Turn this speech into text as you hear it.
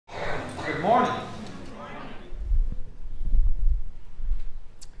Good morning.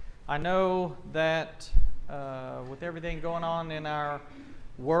 I know that with everything going on in our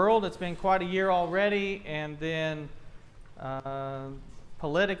world, it's been quite a year already, and then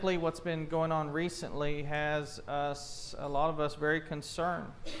politically what's been going on recently has a lot of us very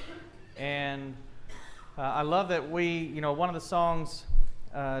concerned. And I love that one of the songs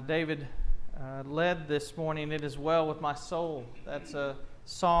David led this morning, "It Is Well With My Soul." That's a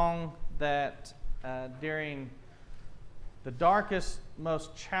song that during the darkest,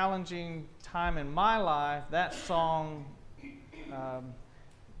 most challenging time in my life, that song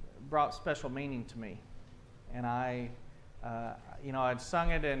brought special meaning to me. And I'd sung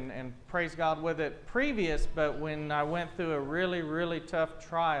it and praised God with it previous, but when I went through a really, really tough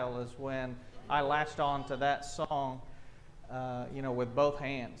trial is when I latched on to that song, with both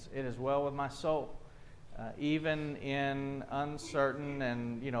hands. It is well with my soul. Even in uncertain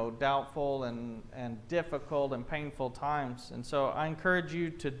and doubtful and difficult and painful times. And so I encourage you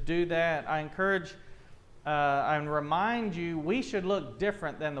to do that. I encourage and remind you we should look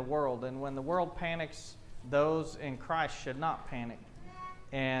different than the world. And when the world panics, those in Christ should not panic.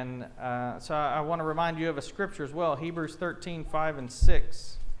 And so I want to remind you of a scripture as well. Hebrews 13, 5 and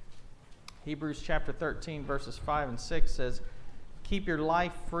 6. Hebrews chapter 13 verses 5 and 6 says, "Keep your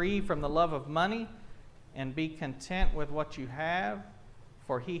life free from the love of money, and be content with what you have,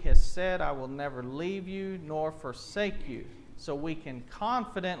 for he has said, I will never leave you nor forsake you." So we can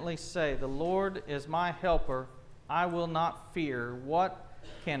confidently say, the Lord is my helper, I will not fear. What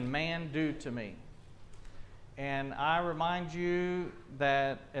can man do to me? And I remind you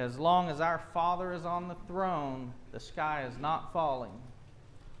that as long as our Father is on the throne, the sky is not falling.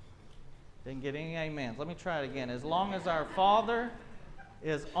 Didn't get any amens. Let me try it again. As long as our Father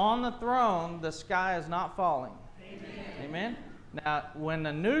is on the throne, the sky is not falling. Amen. Amen? Now, when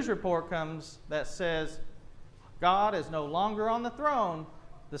the news report comes that says God is no longer on the throne,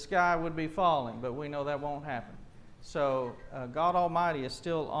 the sky would be falling, but we know that won't happen. So God Almighty is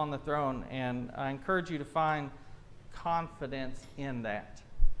still on the throne, and I encourage you to find confidence in that.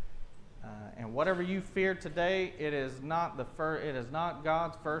 And whatever you fear today, it is not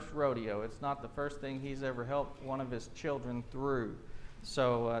God's first rodeo. It's not the first thing He's ever helped one of His children through.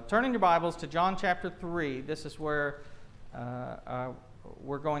 So turn in your Bibles to John chapter 3. This is where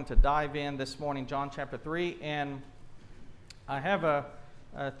we're going to dive in this morning, John chapter 3. And I have a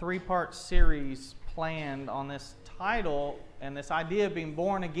three-part series planned on this title and this idea of being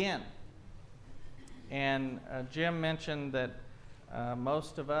born again. And Jim mentioned that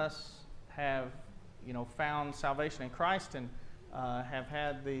most of us have found salvation in Christ and have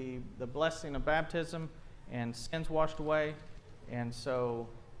had the blessing of baptism and sins washed away. And so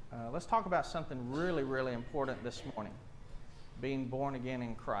let's talk about something really, really important this morning, being born again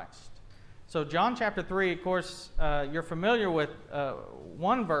in Christ. So John chapter 3, of course, you're familiar with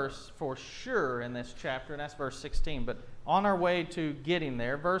one verse for sure in this chapter, and that's verse 16. But on our way to getting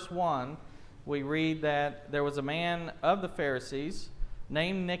there, verse 1, we read that there was a man of the Pharisees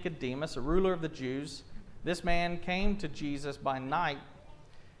named Nicodemus, a ruler of the Jews. This man came to Jesus by night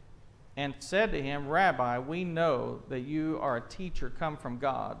and said to him, "Rabbi, we know that you are a teacher come from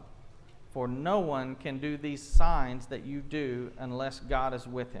God, for no one can do these signs that you do unless God is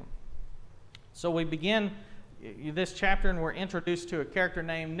with him." So we begin this chapter and we're introduced to a character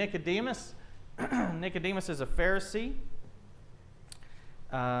named Nicodemus. Nicodemus is a Pharisee.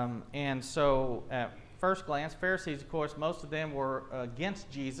 And so at first glance, Pharisees, of course, most of them were against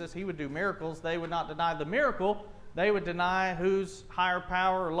Jesus. He would do miracles. They would not deny the miracle. They would deny whose higher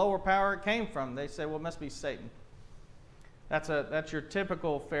power or lower power it came from. They say, well, it must be Satan. That's your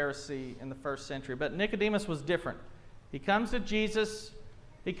typical Pharisee in the first century. But Nicodemus was different. He comes to Jesus.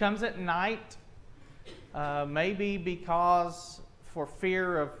 He comes at night, maybe because for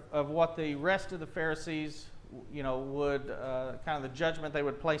fear of what the rest of the Pharisees, would kind of the judgment they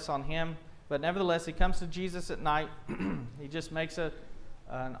would place on him. But nevertheless, he comes to Jesus at night. He just makes an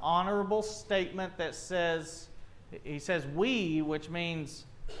honorable statement that says, he says we, which means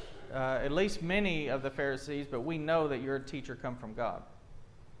at least many of the Pharisees, but we know that you're a teacher come from God.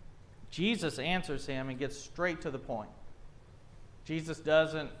 Jesus answers him and gets straight to the point. Jesus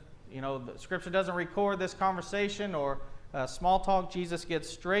doesn't, the Scripture doesn't record this conversation or small talk. Jesus gets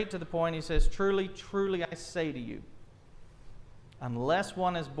straight to the point. He says, "Truly, truly, I say to you, unless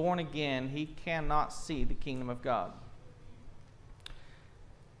one is born again, he cannot see the kingdom of God."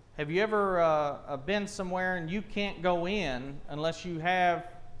 Have you ever been somewhere and you can't go in unless you have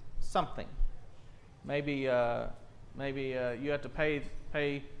something? Maybe you have to pay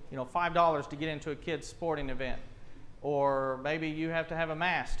 $5 to get into a kid's sporting event. or maybe you have to have a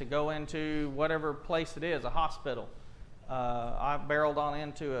mask to go into whatever place it is, a hospital. I barreled on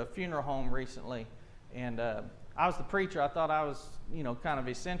into a funeral home recently, and I was the preacher. I thought I was, kind of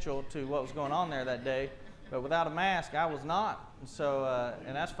essential to what was going on there that day, but without a mask, I was not. And so,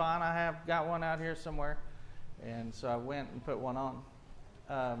 and that's fine. I have got one out here somewhere, and so I went and put one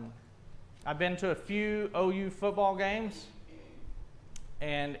on. I've been to a few OU football games,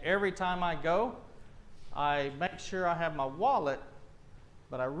 and every time I go, I make sure I have my wallet,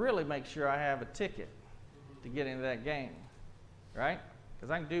 but I really make sure I have a ticket to get into that game, right? Because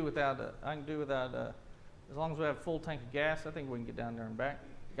I can do without as long as we have a full tank of gas, I think we can get down there and back.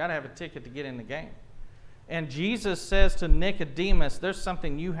 Got to have a ticket to get in the game. And Jesus says to Nicodemus, there's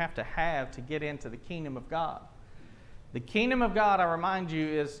something you have to get into the kingdom of God. The kingdom of God, I remind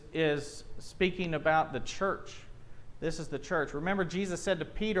you, is speaking about the church. This is the church. Remember, Jesus said to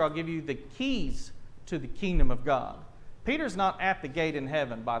Peter, I'll give you the keys to the kingdom of God. Peter's not at the gate in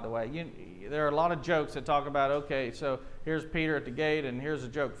heaven, by the way. There are a lot of jokes that talk about, okay, so here's Peter at the gate, and here's a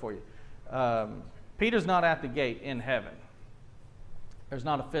joke for you. Peter's not at the gate in heaven. There's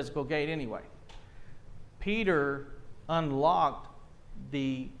not a physical gate anyway. Peter unlocked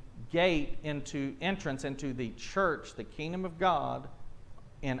the gate entrance into the church, the kingdom of God,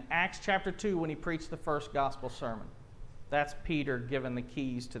 in Acts chapter 2 when he preached the first gospel sermon. That's Peter given the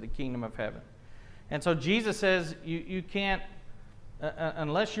keys to the kingdom of heaven. And so Jesus says you can't,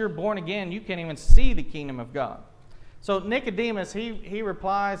 unless you're born again, you can't even see the kingdom of God. So Nicodemus, he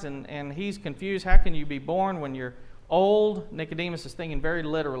replies, and he's confused. How can you be born when you're old? Nicodemus is thinking very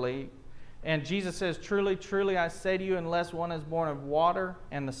literally. And Jesus says, truly, truly, I say to you, unless one is born of water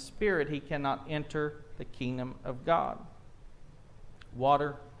and the Spirit, he cannot enter the kingdom of God.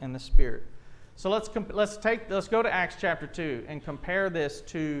 Water and the Spirit. So let's go to Acts chapter 2 and compare this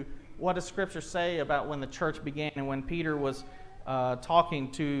to what does Scripture say about when the church began and when Peter was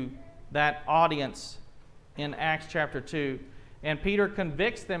talking to that audience in Acts chapter 2. And Peter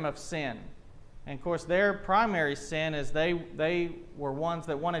convicts them of sin. And of course, their primary sin is they were ones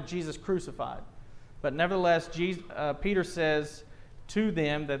that wanted Jesus crucified. But nevertheless, Peter says to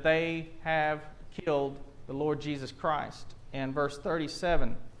them that they have killed the Lord Jesus Christ. And verse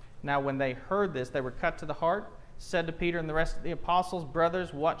 37, now when they heard this, they were cut to the heart, said to Peter and the rest of the apostles,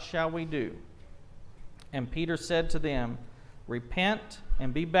 brothers, what shall we do? And Peter said to them, repent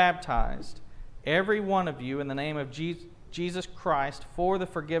and be baptized, every one of you, in the name of Jesus Christ, for the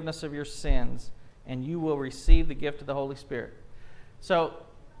forgiveness of your sins, and you will receive the gift of the Holy Spirit. So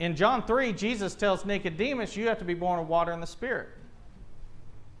in John 3, Jesus tells Nicodemus, you have to be born of water and the Spirit.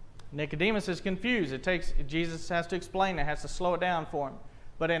 Nicodemus is confused. Jesus has to explain it, has to slow it down for him.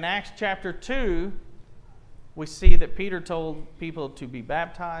 But in Acts chapter 2, we see that Peter told people to be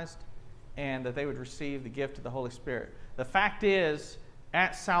baptized and that they would receive the gift of the Holy Spirit. The fact is,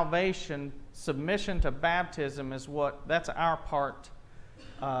 at salvation, submission to baptism that's our part.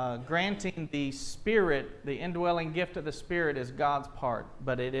 Granting the Spirit, the indwelling gift of the Spirit, is God's part,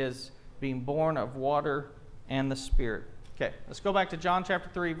 but it is being born of water and the Spirit. Okay, let's go back to John chapter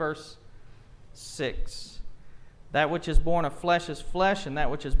 3, verse 6. That which is born of flesh is flesh, and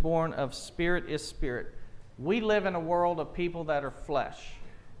that which is born of spirit is spirit. We live in a world of people that are flesh.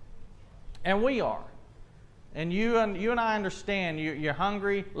 And we are. And you and I understand. You're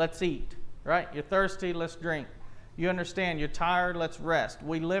hungry, let's eat. Right? You're thirsty, let's drink. You understand, you're tired, let's rest.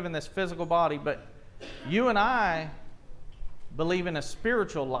 We live in this physical body, but you and I believe in a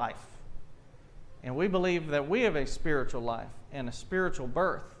spiritual life. And we believe that we have a spiritual life and a spiritual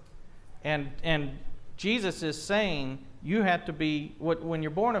birth. And Jesus is saying you have to be, when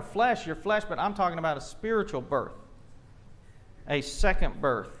you're born of flesh, you're flesh, but I'm talking about a spiritual birth, a second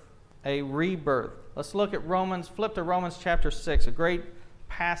birth, a rebirth. Let's look at flip to Romans chapter 6, a great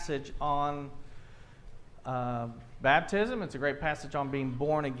passage on baptism. It's a great passage on being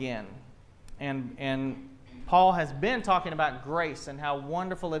born again. And Paul has been talking about grace and how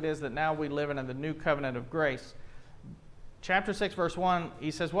wonderful it is that now we live in the new covenant of grace. Chapter 6, verse 1, he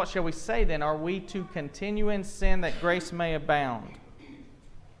says, what shall we say then? Are we to continue in sin that grace may abound?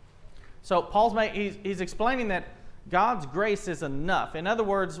 So he's explaining that God's grace is enough. In other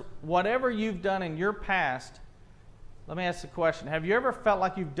words, whatever you've done in your past, let me ask the question, have you ever felt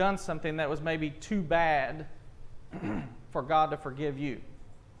like you've done something that was maybe too bad for God to forgive you?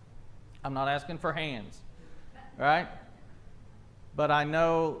 I'm not asking for hands, right? But I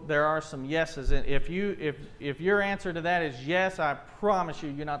know there are some yeses. If your answer to that is yes, I promise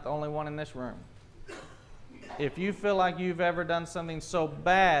you're not the only one in this room. If you feel like you've ever done something so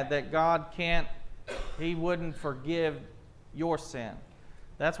bad that God He wouldn't forgive your sin.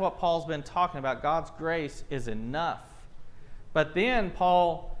 That's what Paul's been talking about. God's grace is enough. But then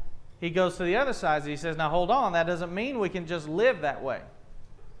Paul, he goes to the other side. He says, now hold on, that doesn't mean we can just live that way.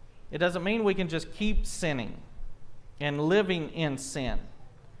 It doesn't mean we can just keep sinning and living in sin.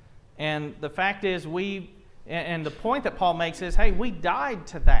 And the fact is, and the point that Paul makes is, hey, we died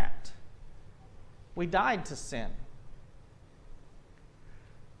to that. We died to sin.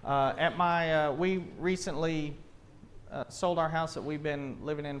 We recently sold our house that we've been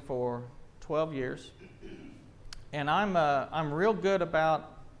living in for 12 years. And I'm real good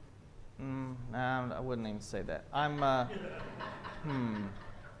about, I wouldn't even say that.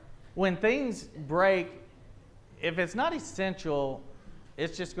 When things break, if it's not essential,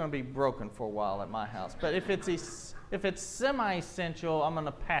 it's just going to be broken for a while at my house. But if it's semi-essential, I'm going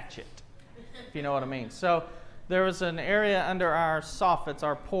to patch it, if you know what I mean. So there was an area under our soffits,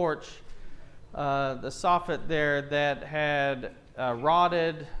 our porch, the soffit there that had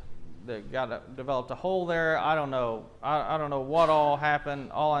rotted. That developed a hole there. I don't know. I don't know what all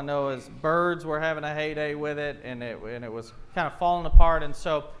happened. All I know is birds were having a heyday with it, and it was kind of falling apart. And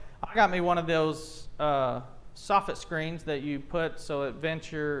so I got me one of those soffit screens that you put so it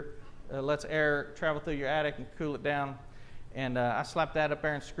lets air travel through your attic and cool it down. And I slapped that up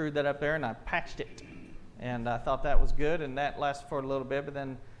there and screwed that up there, and I patched it. And I thought that was good, and that lasted for a little bit. But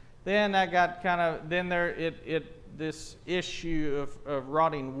then I got kind of this issue of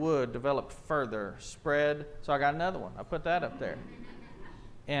rotting wood developed further, spread. So I got another one. I put that up there.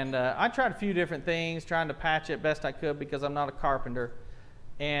 And I tried a few different things, trying to patch it best I could because I'm not a carpenter.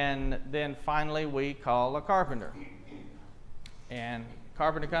 And then finally we call a carpenter. And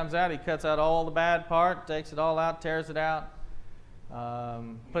carpenter comes out, he cuts out all the bad part, takes it all out, tears it out,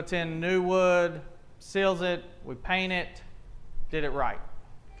 puts in new wood, seals it, we paint it, did it right.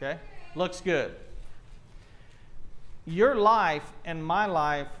 Okay? Looks good. Your life and my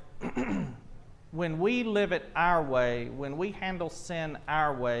life, when we live it our way, when we handle sin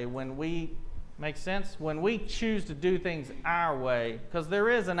our way, make sense? When we choose to do things our way, because there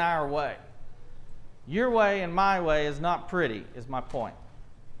is an our way. Your way and my way is not pretty, is my point.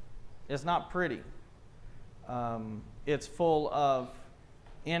 It's not pretty. It's full of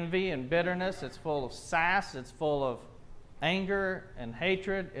envy and bitterness. It's full of sass. It's full of anger and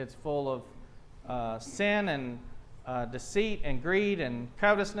hatred. It's full of sin and deceit and greed and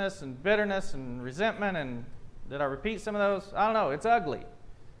covetousness and bitterness and resentment. And did I repeat some of those? I don't know. It's ugly.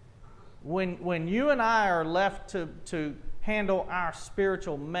 When you and I are left to handle our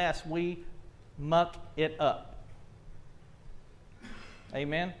spiritual mess, we muck it up.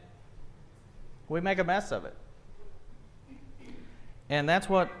 Amen? We make a mess of it. And that's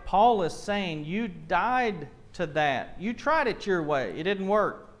what Paul is saying. You died to that. You tried it your way. It didn't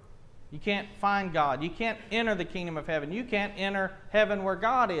work. You can't find God. You can't enter the kingdom of heaven. You can't enter heaven where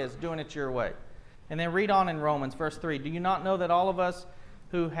God is doing it your way. And then read on in Romans, verse 3. Do you not know that all of us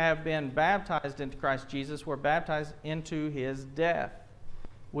who have been baptized into Christ Jesus were baptized into his death?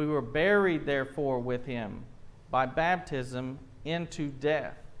 We were buried, therefore, with him by baptism into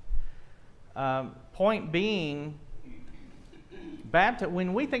death. Point being,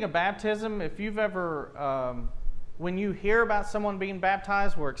 when we think of baptism, if you've ever... when you hear about someone being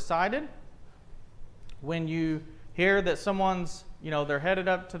baptized, we're excited. When you hear that someone's, they're headed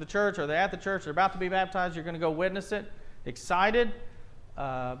up to the church or they're at the church, they're about to be baptized, you're going to go witness it, excited,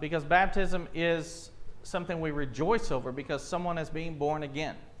 because baptism is something we rejoice over because someone is being born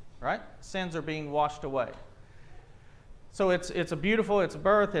again, right? Sins are being washed away. So it's a beautiful, it's a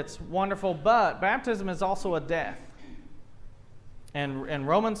birth, it's wonderful, but baptism is also a death. And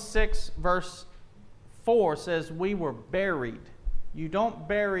Romans 6, verse 4 says we were buried. You don't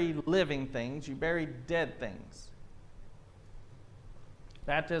bury living things, you bury dead things.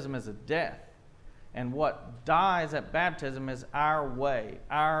 Baptism is a death. And what dies at baptism is our way,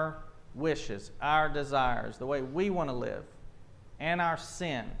 our wishes, our desires, the way we want to live, and our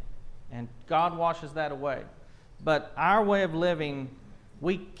sin. And God washes that away. But our way of living,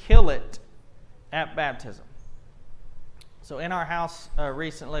 we kill it at baptism. So in our house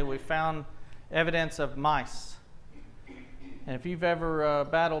recently, we found evidence of mice. And if you've ever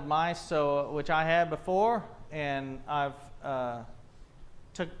battled mice, which I had before, and I've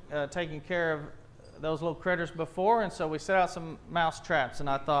taken care of those little critters before, and so we set out some mouse traps, and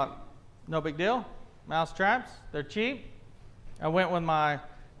I thought, no big deal, mouse traps, they're cheap. I went with my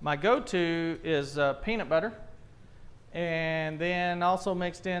go-to is peanut butter, and then also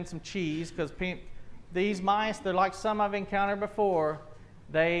mixed in some cheese, because these mice, they're like some I've encountered before.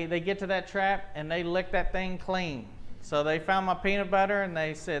 They get to that trap and they lick that thing clean. So they found my peanut butter and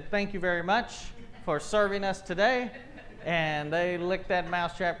they said, thank you very much for serving us today. And they licked that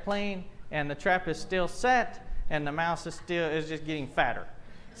mouse trap clean, and the trap is still set. and the mouse is just getting fatter.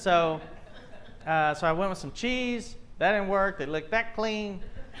 So I went with some cheese. That didn't work. They licked that clean.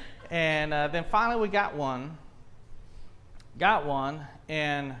 And then finally we got one,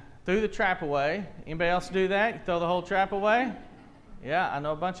 and threw the trap away. Anybody else do that? You throw the whole trap away? Yeah, I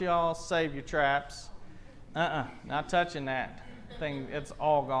know a bunch of y'all save your traps. Not touching that thing. It's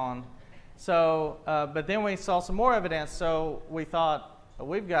all gone. So, but then we saw some more evidence, so we thought,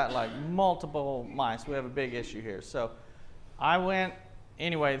 we've got like multiple mice. We have a big issue here. So I went,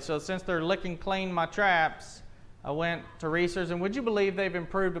 anyway, so since they're licking clean my traps, I went to research, and would you believe they've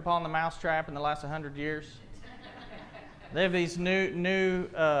improved upon the mouse trap in the last 100 years? They have these new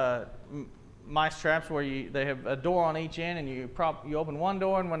mice traps where they have a door on each end, and you open one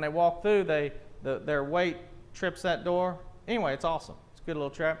door, and when they walk through, their weight trips that door. Anyway, it's awesome. It's a good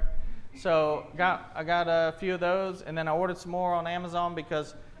little trap. So I got a few of those, and then I ordered some more on Amazon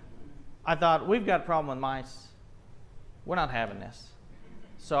because I thought, we've got a problem with mice. We're not having this.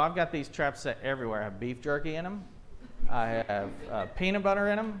 So I've got these traps set everywhere. I have beef jerky in them. I have peanut butter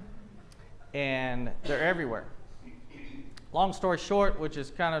in them, and they're everywhere. Long story short, which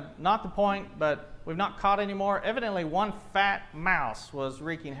is kind of not the point, but we've not caught any more. Evidently, one fat mouse was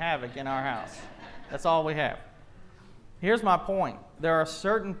wreaking havoc in our house. That's all we have. Here's my point. There are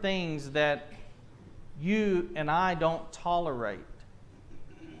certain things that you and I don't tolerate.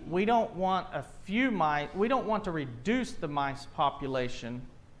 We don't want a few mice. We don't want to reduce the mice population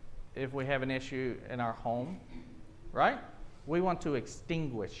if we have an issue in our home, right? We want to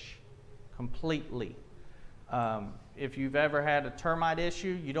extinguish completely. If you've ever had a termite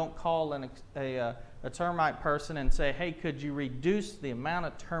issue, you don't call a termite person and say, hey, could you reduce the amount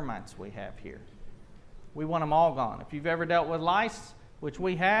of termites we have here? We want them all gone. If you've ever dealt with lice, which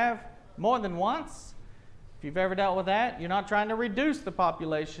we have more than once, if you've ever dealt with that, you're not trying to reduce the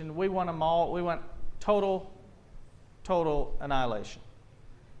population. We want them all. We want total annihilation.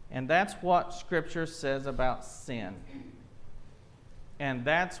 And that's what Scripture says about sin. And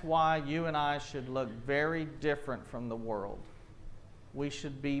that's why you and I should look very different from the world. We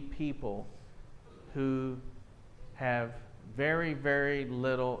should be people who have very, very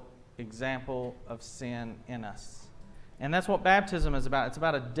little example of sin in us. And that's what baptism is about. It's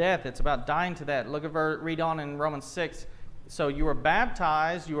about a death. It's about dying to that. Read on in Romans 6. So you were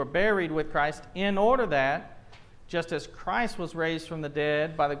baptized, you were buried with Christ in order that, just as Christ was raised from the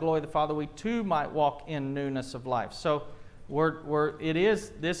dead by the glory of the Father, we too might walk in newness of life. So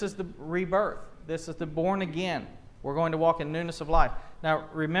this is the rebirth. This is the born again. We're going to walk in newness of life. Now,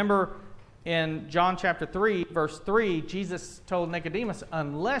 remember in John chapter 3, verse 3, Jesus told Nicodemus,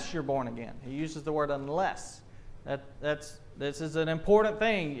 unless you're born again. He uses the word unless. This is an important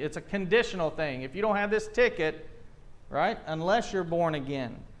thing. It's a conditional thing. If you don't have this ticket, right, unless you're born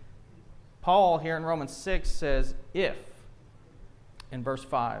again. Paul here in Romans 6 says, if, in verse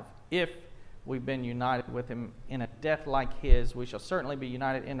 5, if we've been united with him in a death like his, we shall certainly be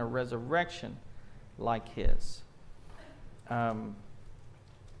united in a resurrection like his.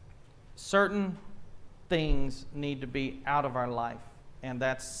 Certain things need to be out of our life, and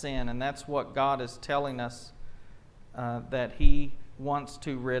that's sin. And that's what God is telling us, that he wants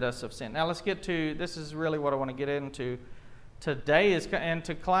to rid us of sin. Now let's get to, this is really what I want to get into today.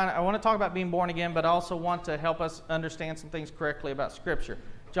 I want to talk about being born again, but I also want to help us understand some things correctly about Scripture.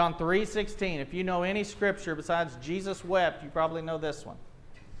 John 3:16, if you know any Scripture besides Jesus wept, you probably know this one,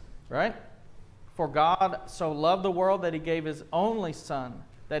 right? For God so loved the world that he gave his only Son,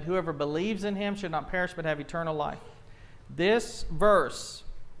 that whoever believes in him should not perish but have eternal life. This verse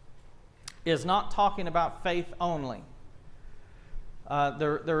is not talking about faith only.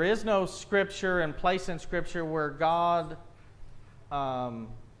 There is no Scripture and place in Scripture where God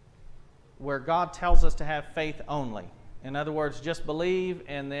tells us to have faith only. In other words, just believe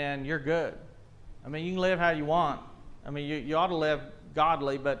and then you're good. I mean, you can live how you want. I mean, you ought to live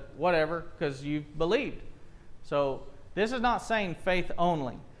godly, but whatever, because you've believed. So this is not saying faith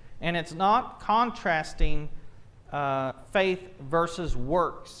only. And it's not contrasting faith versus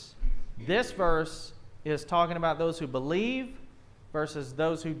works. This verse is talking about those who believe versus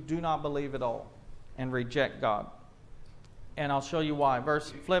those who do not believe at all and reject God. And I'll show you why.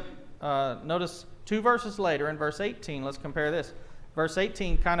 Notice 2 verses later in verse 18. Let's compare this. Verse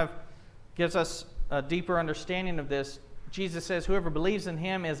 18 kind of gives us a deeper understanding of this. Jesus says, whoever believes in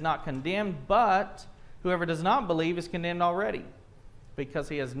him is not condemned, but whoever does not believe is condemned already, because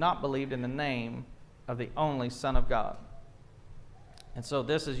he has not believed in the name of the only Son of God. And so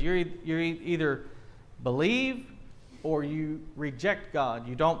this is, you either believe or you reject God.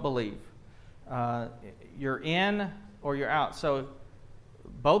 You don't believe. You're in or you're out. So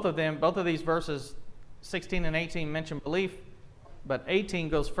both of these verses 16 and 18 mention belief, but 18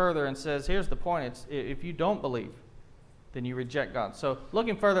 goes further and says, here's the point, it's if you don't believe, then you reject God. So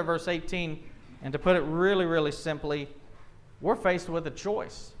looking further at verse 18, and to put it really, really simply, we're faced with a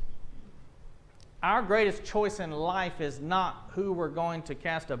choice. Our greatest choice in life is not who we're going to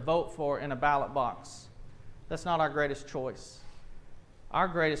cast a vote for in a ballot box. That's not our greatest choice. Our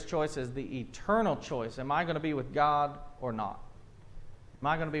greatest choice is the eternal choice. Am I going to be with God or not? Am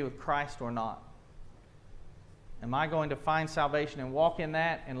I going to be with Christ or not? Am I going to find salvation and walk in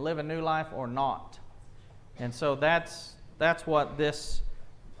that and live a new life or not? And so that's what this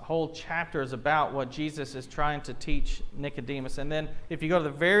whole chapter is about, what Jesus is trying to teach Nicodemus. And then if you go to the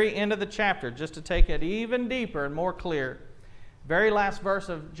very end of the chapter, just to take it even deeper and more clear, very last verse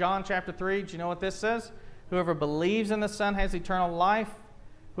of John chapter 3, do you know what this says? Whoever believes in the Son has eternal life.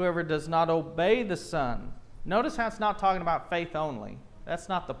 Whoever does not obey the Son. Notice how it's not talking about faith only. That's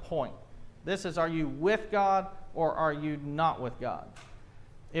not the point. This is, are you with God or are you not with God?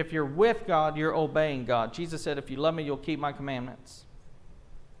 If you're with God, you're obeying God. Jesus said, if you love me, you'll keep my commandments.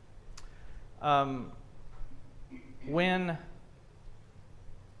 When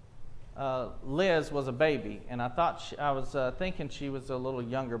Liz was a baby, and I thought I was thinking she was a little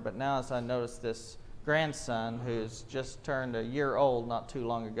younger, but now as I notice this grandson who's just turned a year old not too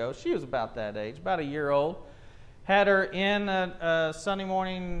long ago, she was about that age, about a year old. Had her in a Sunday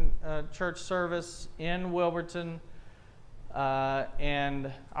morning church service in Wilburton,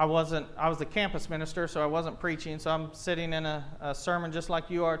 and I was the campus minister, so I wasn't preaching, so I'm sitting in a sermon just like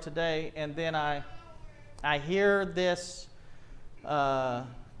you are today, and then I hear this,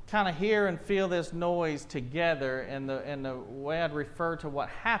 kind of hear and feel this noise together, and the way I'd refer to what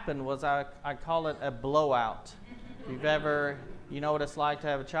happened was I call it a blowout. If you've ever, you know what it's like to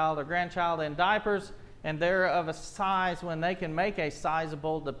have a child or grandchild in diapers, and they're of a size when they can make a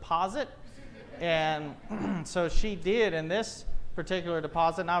sizable deposit. And so she did in this particular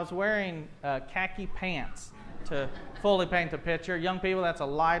deposit, and I was wearing khaki pants to fully paint the picture. Young people, that's a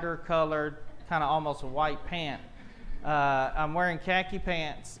lighter colored, kind of almost white pant. I'm wearing khaki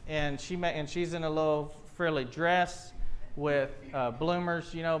pants, and she's in a little frilly dress with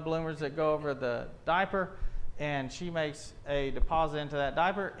bloomers, you know, bloomers that go over the diaper. And she makes a deposit into that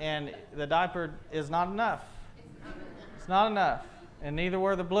diaper, and the diaper is not enough. It's not enough, and neither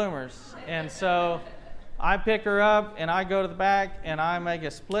were the bloomers. And so I pick her up, and I go to the back, and I make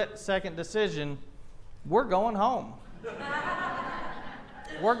a split-second decision. We're going home.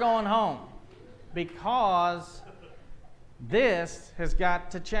 We're going home because this has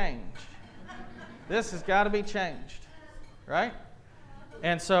got to change. This has got to be changed, right?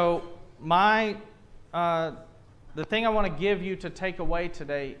 And so the thing I want to give you to take away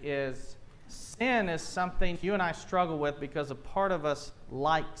today is sin is something you and I struggle with because a part of us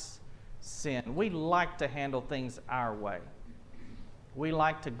likes sin. We like to handle things our way. We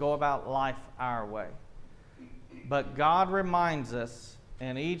like to go about life our way. But God reminds us,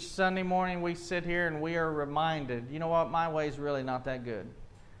 and each Sunday morning we sit here and we are reminded, you know what, my way's really not that good.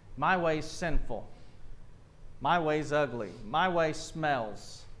 My way's sinful. My way's ugly. My way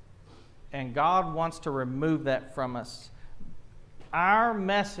smells. And God wants to remove that from us. Our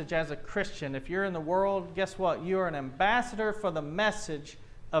message as a Christian, if you're in the world, guess what? You're an ambassador for the message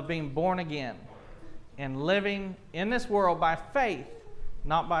of being born again and living in this world by faith,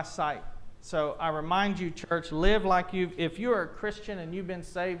 not by sight. So I remind you, church, live like if you're a Christian and you've been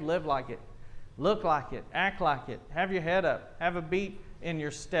saved, live like it. Look like it. Act like it. Have your head up. Have a beat in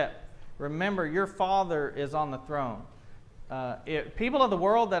your step. Remember, your Father is on the throne. People of the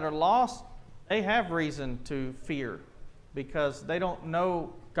world that are lost, they have reason to fear because they don't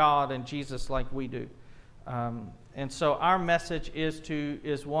know God and Jesus like we do. And so our message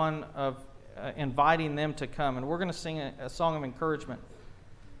is one of inviting them to come. And we're going to sing a song of encouragement.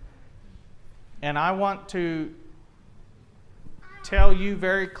 And I want to tell you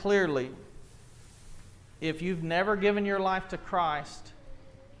very clearly, if you've never given your life to Christ,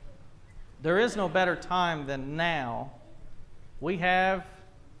 there is no better time than now. We have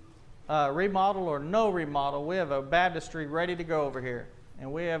remodel or no remodel. We have a baptistry ready to go over here.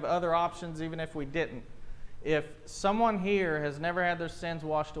 And we have other options even if we didn't. If someone here has never had their sins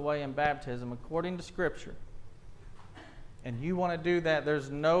washed away in baptism according to Scripture, and you want to do that, there's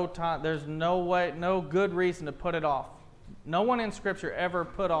no time, there's no way, no good reason to put it off. No one in Scripture ever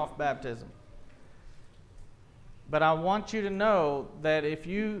put off baptism. But I want you to know that if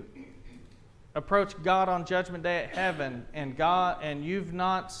you approach God on Judgment Day at heaven and you've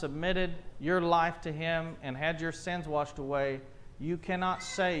not submitted your life to Him and had your sins washed away, you cannot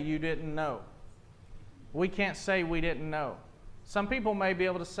say you didn't know. We can't say we didn't know. Some people may be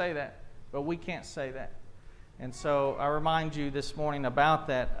able to say that, But we can't say that. And so I remind you this morning about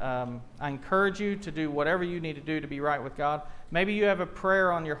that. I encourage you to do whatever you need to do to be right with God. Maybe you have a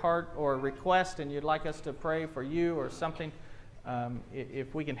prayer on your heart or a request and you'd like us to pray for you or something.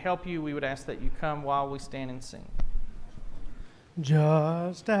 If we can help you, we would ask that you come while we stand and sing.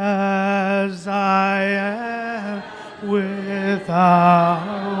 Just as I am, without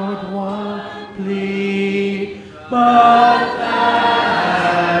one plea, but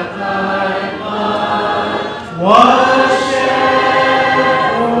that thy blood was shed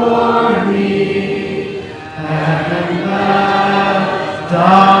for me, and that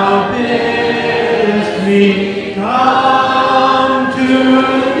thou bidst me come to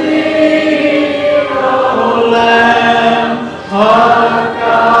thee, O Lamb of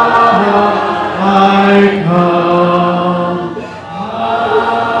God, I come,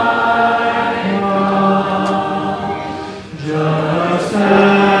 just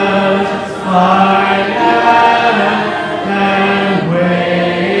as I am, and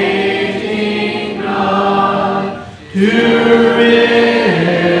waiting not to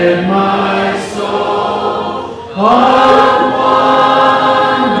rid my soul of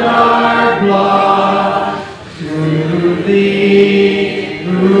one dark blot, to thee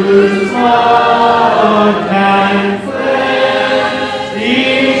whose blood can cleanse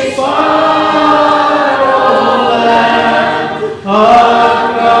each spot, O Lamb of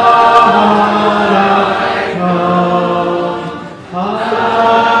God, I come,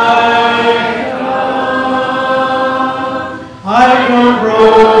 I come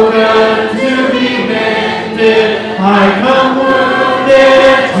broken to be mended, I come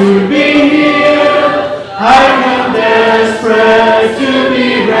wounded to be healed, I come desperate to be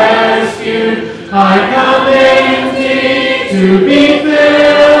rescued, I come empty to be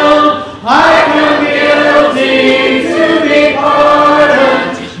filled, I come guilty to be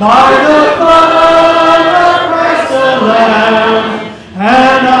pardoned by the blood of Christ the Lamb,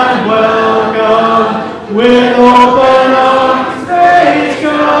 and I'm welcome with open arms, praise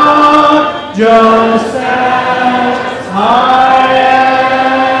God, just as I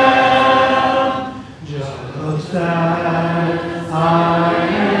am, just as I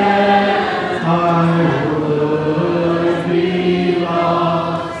am, I would be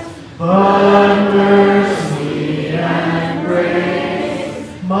lost, but mercy and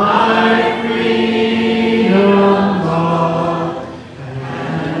grace my freedom bought,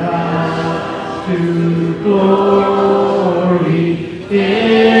 and out to glory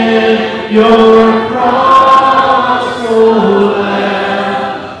in your cross, O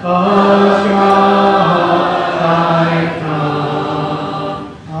Lamb of God, I come,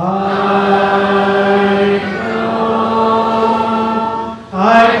 I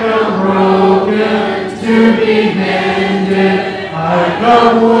come broken to be mended, I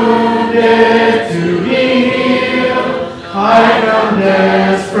come wounded to be healed, I come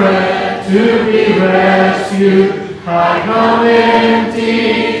desperate to be rescued, I come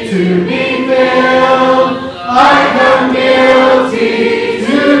empty to be filled, I come guilty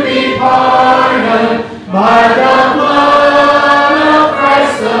to be pardoned by the blood of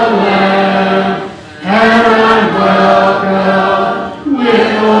Christ the Lamb, and I'm welcome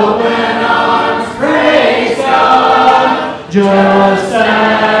with open arms, praise God, just